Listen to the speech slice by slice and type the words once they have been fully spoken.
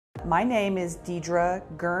My name is Deidra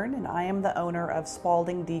Gurn, and I am the owner of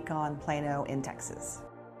Spalding Decon Plano in Texas.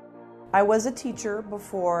 I was a teacher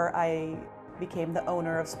before I became the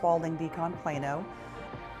owner of Spalding Decon Plano.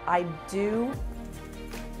 I do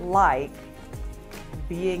like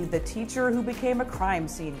being the teacher who became a crime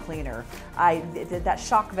scene cleaner. That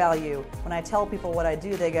shock value, when I tell people what I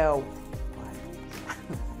do, they go,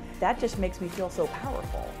 what? That just makes me feel so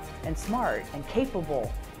powerful and smart and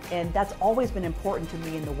capable. And that's always been important to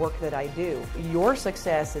me in the work that I do. Your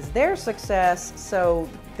success is their success, so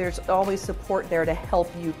there's always support there to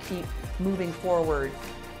help you keep moving forward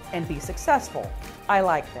and be successful. I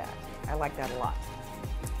like that. I like that a lot.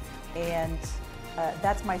 And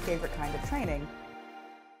that's my favorite kind of training.